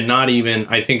 And not even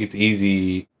I think it's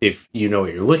easy if you know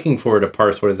what you're looking for to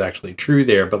parse what is actually true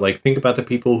there, but like think about the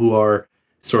people who are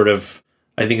sort of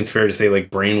I think it's fair to say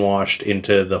like brainwashed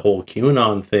into the whole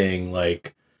QAnon thing,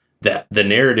 like that the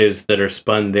narratives that are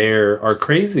spun there are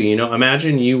crazy. You know,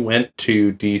 imagine you went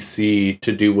to DC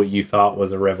to do what you thought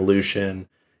was a revolution,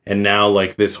 and now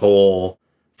like this whole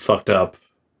fucked up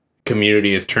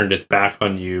community has turned its back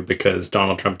on you because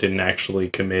Donald Trump didn't actually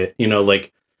commit. You know,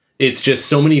 like it's just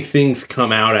so many things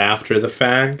come out after the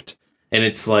fact, and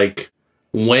it's like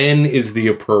when is the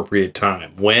appropriate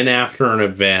time? When after an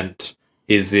event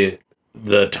is it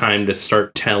the time to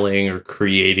start telling or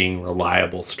creating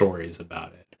reliable stories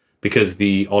about it? Because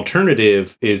the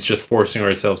alternative is just forcing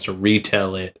ourselves to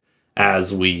retell it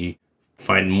as we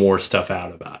find more stuff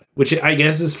out about it, which I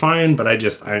guess is fine, but I I don't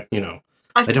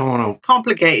think want it's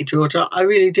complicated, George. I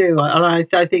really do. I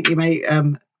think you make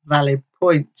valid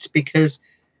points because,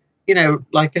 you know,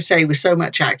 like I say, with so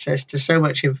much access to so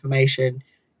much information,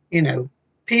 you know,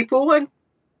 people, and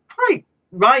quite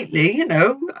rightly, you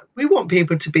know, we want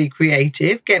people to be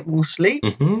creative, get more sleep,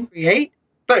 to. Hmm. create.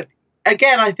 But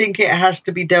again, I think it has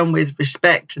to be done with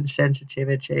respect and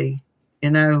sensitivity,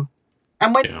 you know.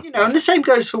 And when, Yeah. you know, and the same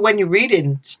goes for when you're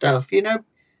reading stuff, you know,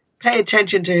 pay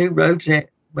attention to who wrote it,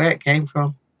 where it came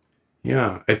from.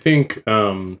 Yeah. I think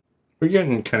we're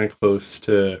getting kind of close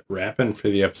to wrapping for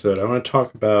the episode. I want to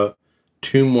talk about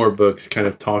two more books kind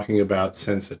of talking about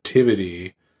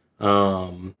sensitivity.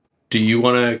 Um, do you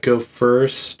want to go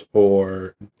first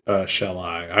or shall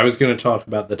I? I was going to talk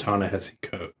about the Ta-Nehisi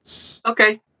Coates.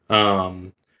 Okay.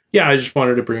 Yeah, I just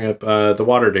wanted to bring up The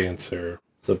Water Dancer.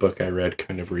 It's a book I read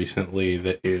kind of recently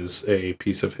that is a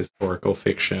piece of historical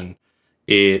fiction.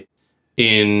 It,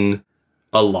 in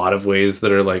a lot of ways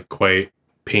that are like quite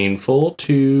painful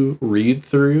to read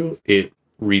through, it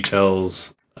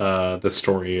retells the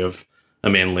story of a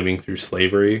man living through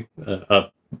slavery, a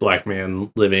black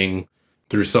man living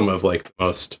through some of like the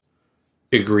most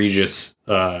egregious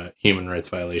human rights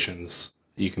violations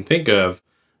you can think of.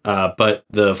 But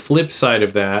the flip side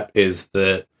of that is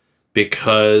that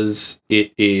because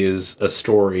it is a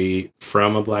story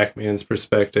from a black man's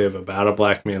perspective, about a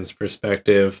black man's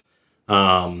perspective,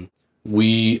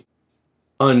 we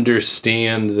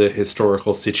understand the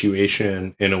historical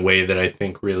situation in a way that I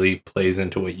think really plays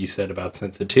into what you said about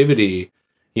sensitivity.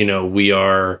 You know, we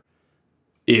are,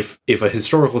 if a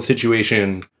historical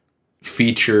situation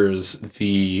features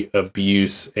the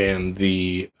abuse and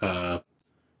the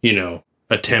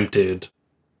attempted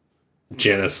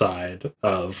genocide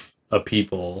of a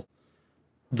people,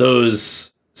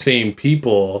 those same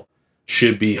people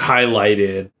should be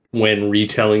highlighted when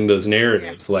retelling those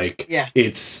narratives. I've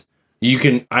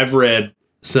read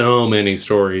so many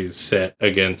stories set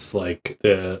against like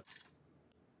the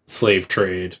slave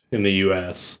trade in the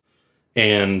US,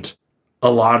 and a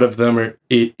lot of them are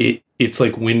it's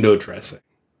like window dressing.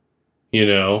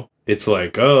 It's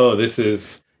like, oh, this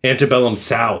is antebellum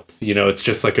South, it's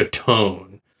just like a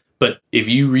tone. But if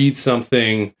you read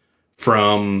something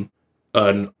from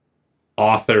an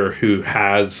author who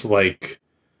has like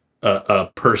a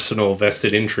personal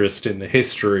vested interest in the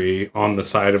history on the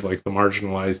side of like the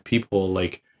marginalized people,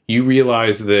 like you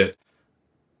realize that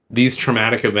these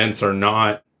traumatic events are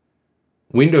not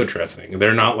window dressing.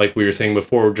 They're not, like we were saying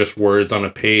before, just words on a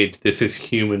page. This is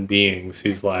human beings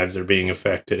whose lives are being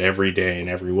affected every day in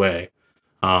every way.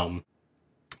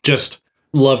 Just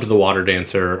loved The Water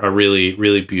Dancer, a really,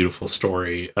 really beautiful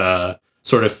story.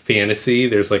 Sort of fantasy.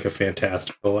 There's like a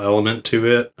fantastical element to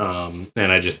it. And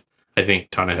I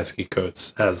think Ta-Nehisi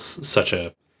Coates has such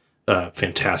a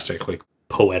fantastic, like,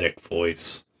 poetic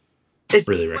voice.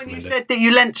 Really recommend it. When you said that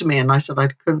you lent to me and I said I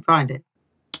couldn't find it.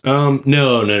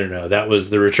 No. That was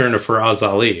The Return of Faraz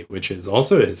Ali, which is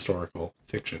also a historical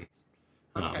fiction.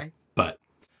 Okay. But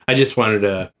I just wanted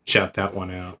to shout that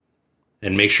one out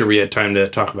and make sure we had time to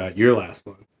talk about your last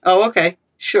one. Oh, okay.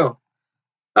 Sure.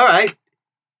 All right.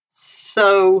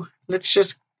 So let's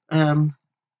just,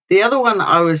 the other one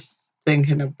I was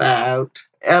thinking about,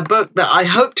 a book that I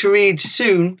hope to read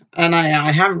soon, and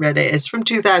I haven't read it. It's from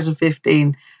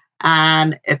 2015,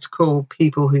 and it's called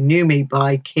People Who Knew Me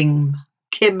by Kim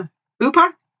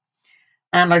Hooper.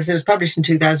 And like I said, it was published in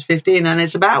 2015, and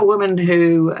it's about a woman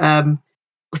who,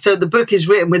 so the book is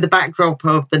written with the backdrop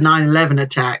of the 9/11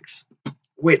 attacks,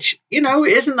 which,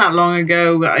 isn't that long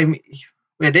ago. I mean,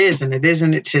 it is and it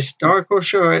isn't. It's historical,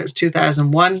 sure. It was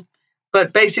 2001.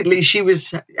 But basically, she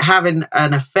was having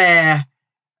an affair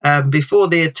before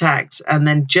the attacks. And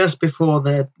then just before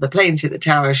the planes hit the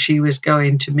tower, she was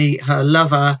going to meet her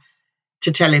lover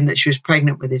to tell him that she was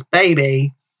pregnant with his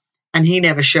baby. And he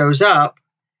never shows up.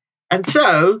 And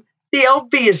so the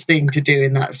obvious thing to do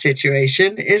in that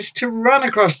situation is to run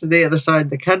across to the other side of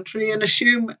the country and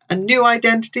assume a new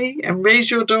identity and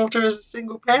raise your daughter as a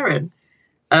single parent.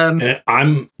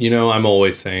 I'm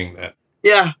always saying that.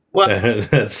 Yeah, well,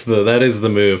 that is the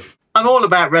move. I'm all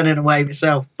about running away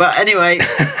myself, but anyway.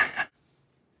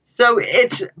 So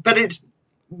it's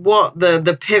what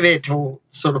the pivotal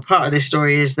sort of part of this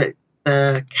story is that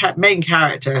the main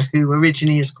character, who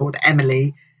originally is called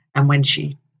Emily, and when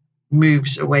she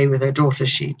moves away with her daughter,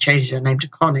 she changes her name to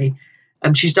Connie.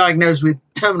 She's diagnosed with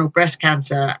terminal breast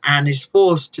cancer and is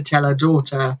forced to tell her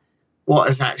daughter what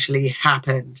has actually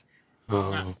happened.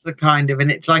 Oh. That's the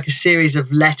and it's like a series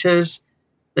of letters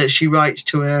that she writes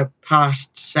to her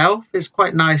past self. It's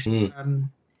quite nice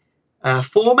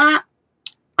format.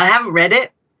 I haven't read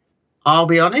it, I'll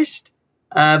be honest,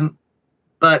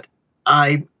 but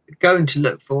I'm going to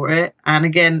look for it. And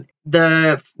again,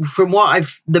 the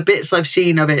bits I've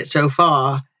seen of it so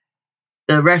far,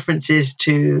 the references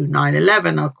to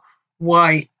 9/11 are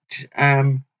quite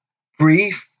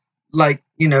brief. Like,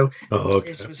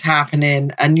 this was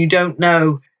happening, and you don't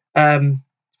know from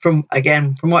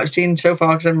what I've seen so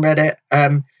far, because I haven't read it.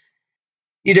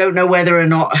 You don't know whether or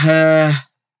not her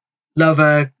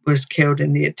lover was killed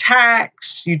in the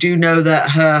attacks. You do know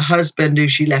that her husband, who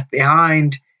she left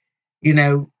behind,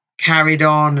 carried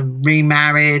on and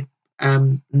remarried.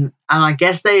 And I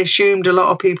guess they assumed a lot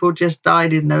of people just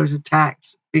died in those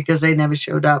attacks because they never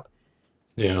showed up.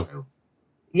 Yeah.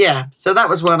 So that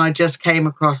was one I just came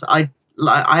across. I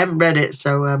haven't read it,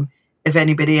 so if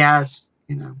anybody has,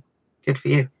 good for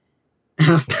you.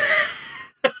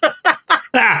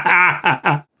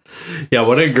 Yeah,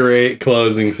 what a great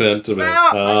closing sentiment.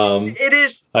 Well, it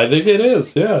is. I think it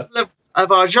is. Yeah.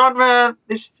 Of our genre,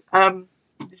 this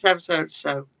episode.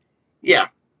 So, yeah.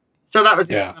 So that was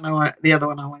the other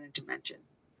one I wanted to mention.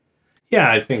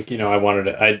 Yeah, I think I wanted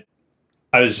to.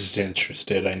 I was just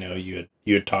interested. I know you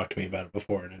had talked to me about it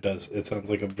before, and it sounds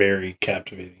like a very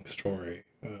captivating story.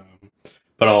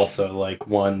 But also like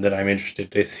one that I'm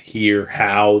interested to hear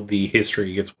how the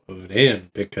history gets woven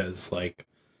in, because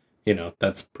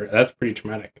that's pretty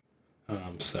traumatic. I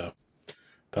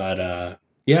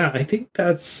think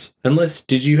that's,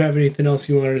 did you have anything else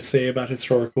you wanted to say about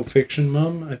historical fiction,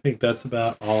 Mum? I think that's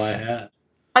about all I had.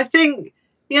 I think,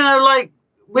 like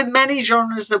with many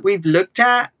genres that we've looked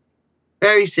at,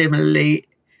 very similarly,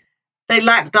 they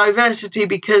lack diversity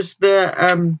because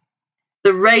the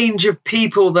range of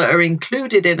people that are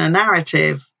included in a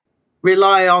narrative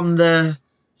rely on the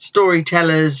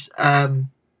storyteller's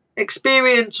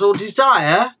experience or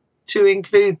desire to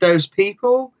include those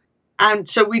people. And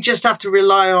so we just have to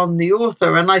rely on the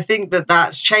author. And I think that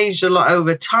that's changed a lot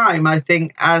over time. I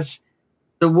think as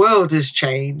the world has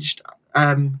changed,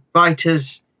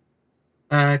 writers'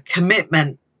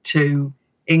 commitment to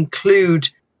include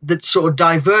the sort of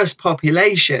diverse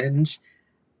populations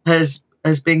has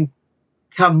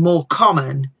become more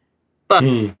common. But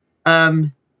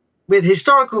with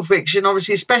historical fiction,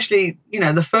 obviously, especially,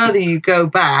 the further you go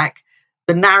back,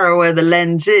 the narrower the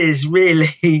lens is,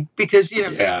 really, because,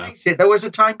 face it, there was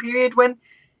a time period when,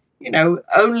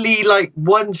 only like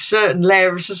one certain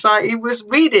layer of society was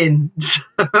reading.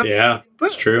 Yeah,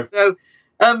 it's true. So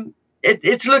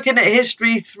it's looking at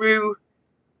history through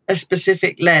a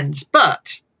specific lens.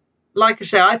 But like I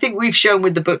say, I think we've shown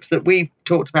with the books that we've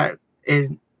talked about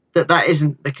that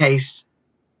isn't the case,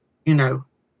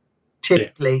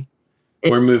 typically. Yeah.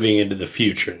 We're moving into the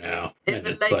future now. In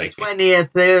the late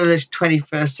 20th, the early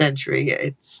 21st century,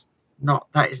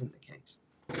 that isn't the case.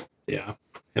 Yeah.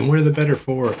 And we're the better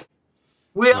for it.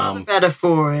 We are the better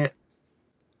for it.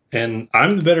 And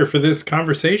I'm the better for this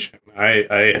conversation.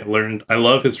 I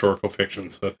love historical fiction,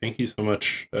 so thank you so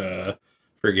much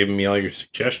for giving me all your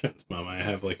suggestions, Mom. I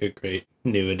have like a great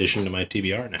new addition to my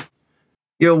TBR now.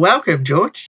 You're welcome,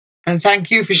 George. And thank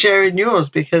you for sharing yours,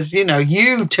 because,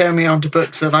 you turn me on to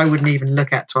books that I wouldn't even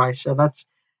look at twice. So and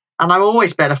I'm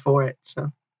always better for it.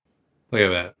 So look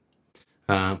at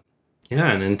that.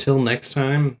 And until next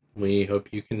time, we hope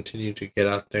you continue to get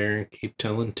out there and keep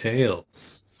telling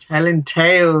tales. Telling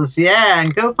tales, yeah.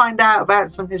 And go find out about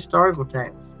some historical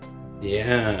tales.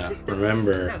 Yeah,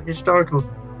 remember. No, historical.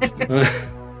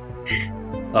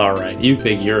 All right, you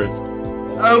think yours.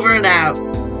 Over and out.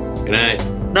 Good night.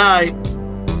 Night.